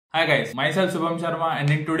Hi guys, myself Shubham Sharma, and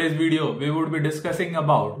in today's video we would be discussing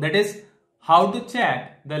about that is how to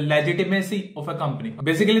check the legitimacy of a company.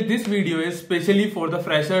 Basically this video is specially for the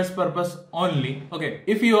freshers purpose only. Okay,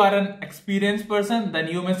 if you are an experienced person then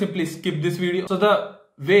you may simply skip this video. So the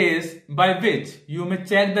ways by which you may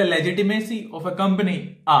check the legitimacy of a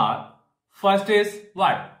company are, first is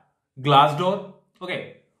what? Glassdoor.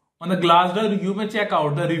 Okay, on the Glassdoor you may check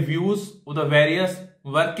out the reviews of the various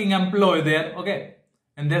working employee there. Okay,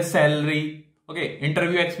 and their salary, okay,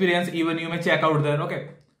 interview experience, even you may check out there. Okay,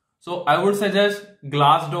 so I would suggest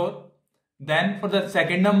Glassdoor. Then for the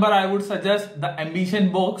second number I would suggest the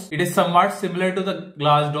Ambition box. It is somewhat similar to the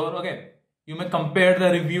Glassdoor. Okay, you may compare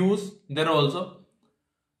the reviews there also.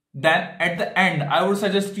 Then at the end I would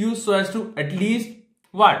suggest you so as to at least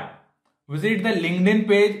what, visit the LinkedIn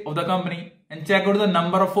page of the company and check out the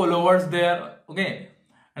number of followers there. Okay,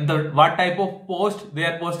 and what type of post they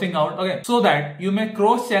are posting out. Okay, so that you may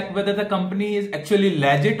cross check whether the company is actually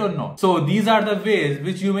legit or not. So these are the ways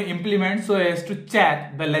which you may implement so as to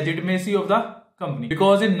check the legitimacy of the company,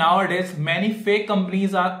 because in nowadays many fake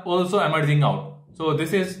companies are also emerging out. So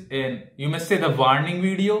this is you may say the warning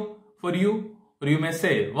video for you, or you may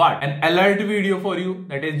say what, an alert video for you,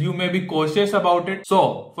 that is you may be cautious about it.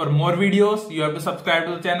 So for more videos you have to subscribe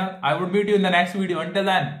to the channel. I would meet you in the next video. Until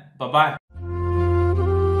then, bye bye.